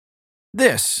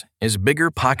This is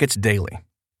Bigger Pockets Daily.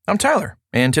 I'm Tyler,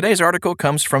 and today's article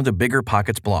comes from the Bigger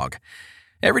Pockets blog.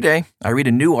 Every day, I read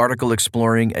a new article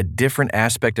exploring a different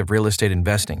aspect of real estate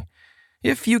investing.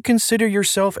 If you consider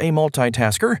yourself a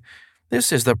multitasker,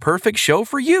 this is the perfect show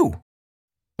for you.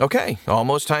 Okay,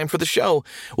 almost time for the show.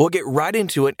 We'll get right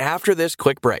into it after this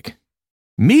quick break.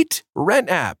 Meet Rent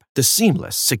App, the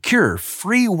seamless, secure,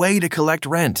 free way to collect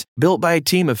rent. Built by a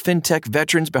team of fintech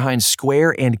veterans behind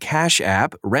Square and Cash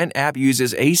App, Rent App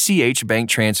uses ACH bank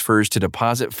transfers to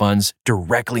deposit funds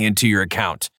directly into your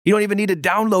account. You don't even need to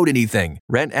download anything.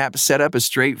 Rent App setup is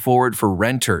straightforward for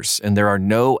renters, and there are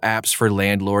no apps for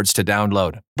landlords to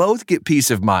download. Both get peace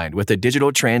of mind with a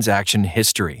digital transaction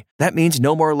history. That means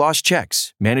no more lost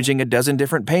checks, managing a dozen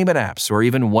different payment apps, or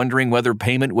even wondering whether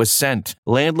payment was sent.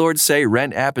 Landlords say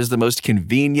Rent App is the most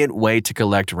convenient way to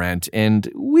collect rent,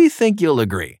 and we think you'll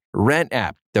agree. Rent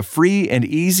App, the free and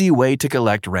easy way to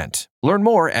collect rent. Learn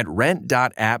more at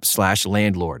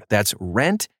rent.app/landlord. That's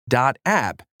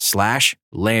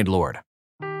rent.app/landlord.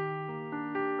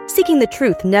 Seeking the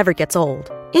truth never gets old.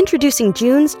 Introducing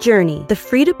June's Journey, the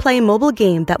free-to-play mobile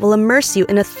game that will immerse you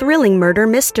in a thrilling murder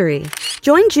mystery.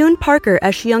 Join June Parker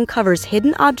as she uncovers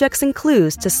hidden objects and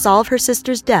clues to solve her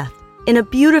sister's death in a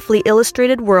beautifully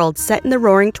illustrated world set in the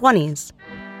Roaring '20s.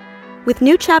 With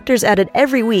new chapters added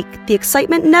every week, the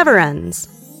excitement never ends.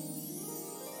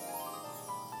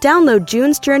 Download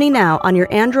June's Journey now on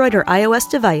your Android or iOS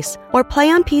device, or play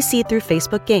on PC through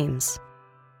Facebook Games.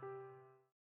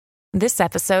 This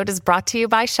episode is brought to you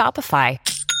by Shopify.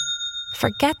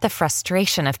 Forget the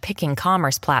frustration of picking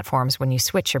commerce platforms when you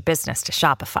switch your business to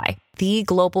Shopify, the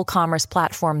global commerce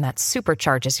platform that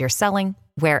supercharges your selling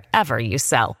wherever you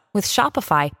sell. With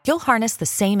Shopify, you'll harness the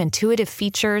same intuitive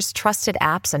features, trusted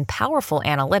apps, and powerful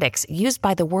analytics used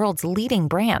by the world's leading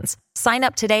brands. Sign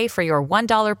up today for your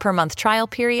 $1 per month trial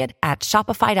period at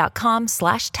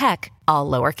shopify.com/tech, all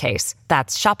lowercase.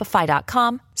 That's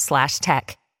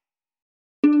shopify.com/tech.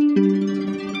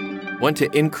 Want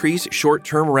to increase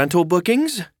short-term rental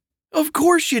bookings? Of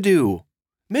course you do.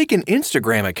 Make an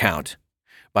Instagram account.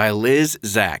 By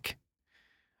Zack.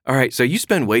 All right, so you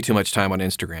spend way too much time on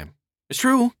Instagram. It's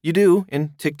true, you do,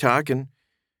 and TikTok and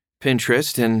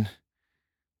Pinterest and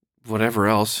whatever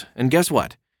else. And guess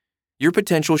what? Your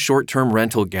potential short-term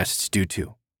rental guests do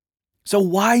too. So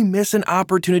why miss an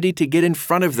opportunity to get in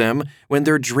front of them when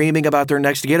they're dreaming about their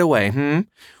next getaway,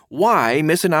 Why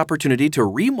miss an opportunity to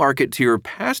remarket to your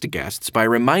past guests by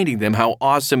reminding them how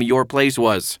awesome your place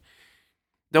was?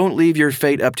 Don't leave your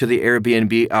fate up to the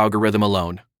Airbnb algorithm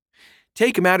alone.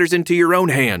 Take matters into your own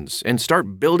hands and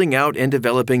start building out and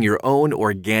developing your own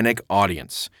organic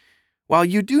audience. While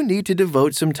you do need to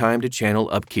devote some time to channel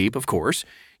upkeep, of course,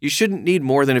 you shouldn't need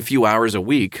more than a few hours a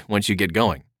week once you get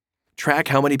going. Track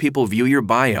how many people view your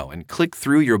bio and click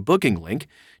through your booking link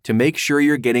to make sure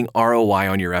you're getting ROI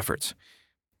on your efforts.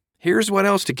 Here's what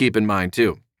else to keep in mind,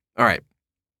 too. All right.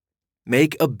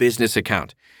 Make a business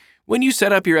account. When you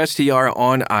set up your STR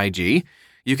on IG,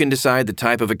 you can decide the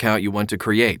type of account you want to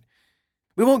create.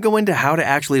 We won't go into how to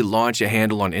actually launch a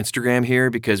handle on Instagram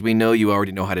here because we know you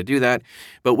already know how to do that.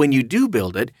 But when you do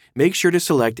build it, make sure to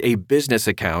select a business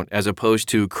account as opposed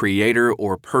to creator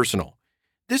or personal.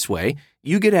 This way,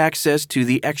 you get access to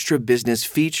the extra business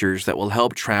features that will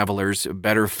help travelers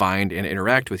better find and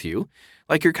interact with you,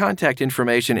 like your contact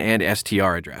information and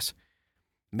STR address.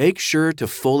 Make sure to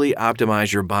fully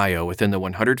optimize your bio within the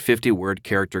 150-word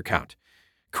character count.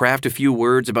 Craft a few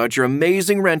words about your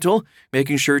amazing rental,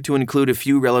 making sure to include a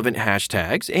few relevant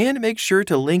hashtags, and make sure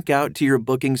to link out to your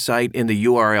booking site in the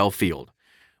URL field,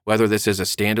 whether this is a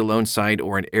standalone site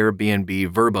or an Airbnb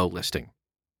Verbo listing.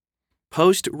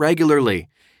 Post regularly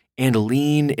and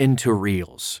lean into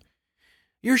Reels.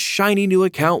 Your shiny new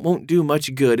account won't do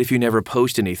much good if you never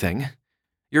post anything.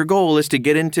 Your goal is to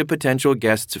get into potential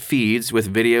guests' feeds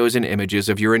with videos and images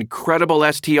of your incredible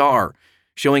STR,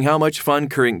 showing how much fun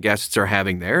current guests are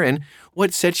having there and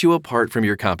what sets you apart from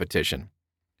your competition.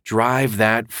 Drive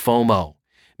that FOMO.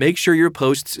 Make sure your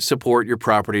posts support your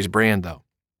property's brand, though.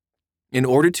 In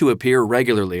order to appear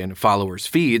regularly in followers'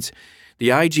 feeds,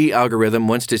 the IG algorithm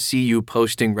wants to see you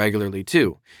posting regularly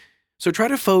too. So try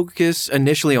to focus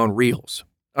initially on Reels.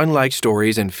 Unlike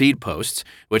stories and feed posts,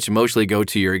 which mostly go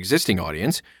to your existing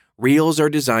audience, Reels are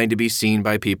designed to be seen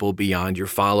by people beyond your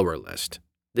follower list.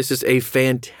 This is a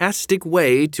fantastic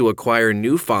way to acquire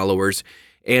new followers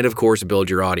and, of course, build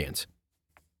your audience.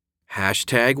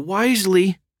 Hashtag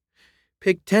wisely.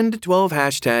 Pick 10 to 12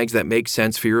 hashtags that make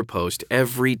sense for your post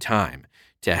every time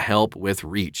to help with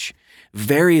reach.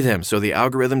 Vary them so the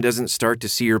algorithm doesn't start to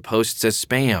see your posts as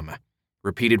spam.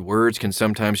 Repeated words can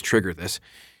sometimes trigger this.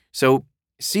 So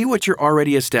see what your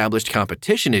already established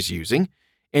competition is using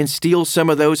and steal some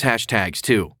of those hashtags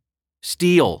too.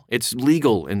 Steal. It's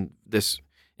legal and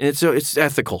it's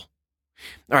ethical.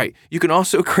 All right, you can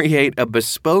also create a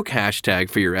bespoke hashtag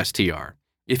for your STR.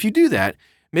 If you do that,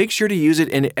 make sure to use it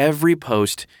in every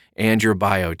post and your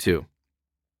bio too.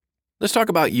 Let's talk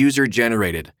about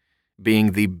user-generated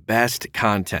being the best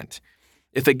content.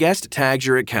 If a guest tags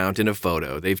your account in a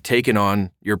photo they've taken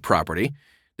on your property,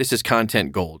 this is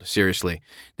content gold, seriously.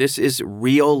 This is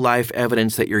real-life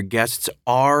evidence that your guests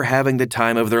are having the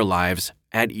time of their lives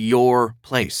at your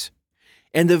place.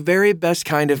 And the very best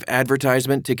kind of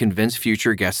advertisement to convince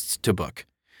future guests to book.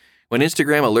 When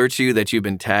Instagram alerts you that you've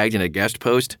been tagged in a guest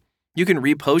post, you can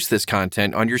repost this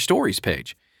content on your stories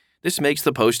page. This makes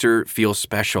the poster feel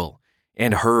special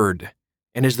and heard,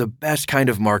 and is the best kind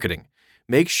of marketing.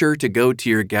 Make sure to go to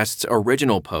your guest's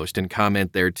original post and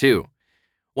comment there too.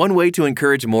 One way to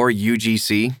encourage more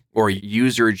UGC, or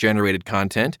user-generated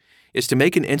content, is to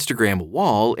make an Instagram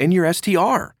wall in your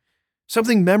STR.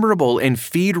 Something memorable and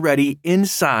feed-ready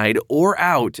inside or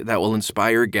out that will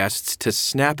inspire guests to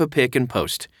snap a pic and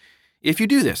post. If you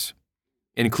do this,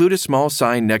 include a small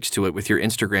sign next to it with your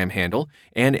Instagram handle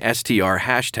and STR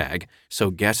hashtag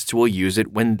so guests will use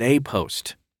it when they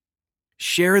post.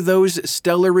 Share those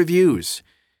stellar reviews.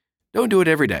 Don't do it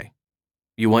every day.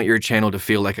 You want your channel to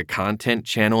feel like a content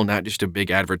channel, not just a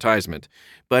big advertisement.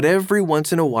 But every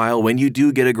once in a while, when you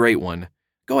do get a great one,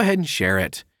 go ahead and share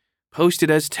it. Post it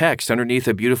as text underneath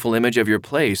a beautiful image of your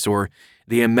place or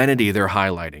the amenity they're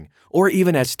highlighting, or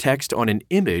even as text on an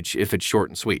image if it's short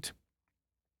and sweet.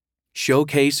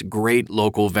 Showcase great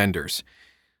local vendors.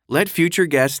 Let future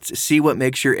guests see what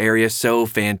makes your area so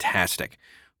fantastic.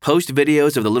 Post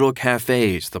videos of the little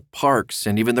cafes, the parks,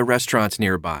 and even the restaurants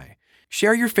nearby.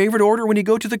 Share your favorite order when you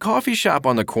go to the coffee shop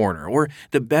on the corner or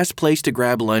the best place to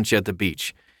grab lunch at the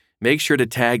beach. Make sure to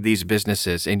tag these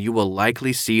businesses and you will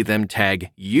likely see them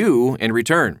tag you in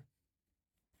return.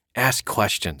 Ask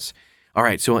questions. All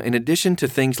right, so in addition to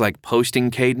things like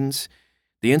posting cadence,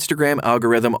 the Instagram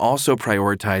algorithm also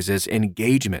prioritizes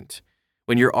engagement.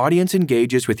 When your audience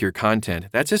engages with your content,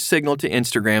 that's a signal to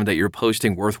Instagram that you're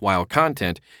posting worthwhile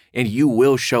content and you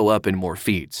will show up in more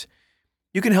feeds.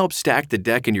 You can help stack the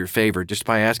deck in your favor just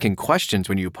by asking questions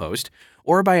when you post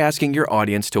or by asking your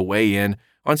audience to weigh in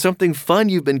on something fun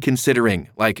you've been considering,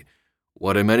 like,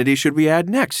 what amenity should we add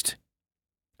next?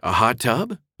 A hot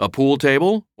tub, a pool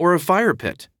table, or a fire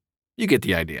pit? You get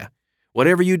the idea.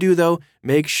 Whatever you do, though,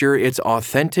 make sure it's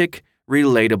authentic,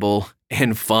 relatable,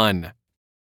 and fun.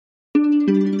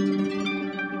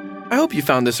 I hope you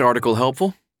found this article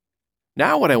helpful.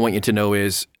 Now what I want you to know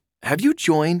is, have you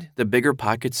joined the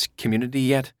BiggerPockets community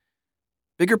yet?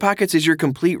 BiggerPockets is your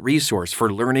complete resource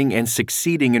for learning and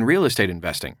succeeding in real estate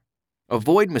investing.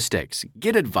 Avoid mistakes,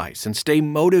 get advice, and stay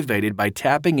motivated by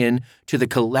tapping in to the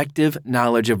collective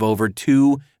knowledge of over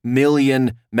 2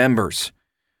 million members.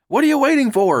 What are you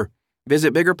waiting for?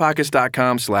 Visit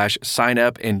biggerpockets.com/sign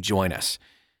up and join us.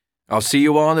 I'll see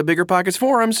you all on the BiggerPockets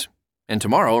forums, and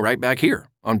tomorrow right back here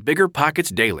on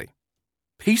BiggerPockets Daily.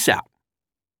 Peace out.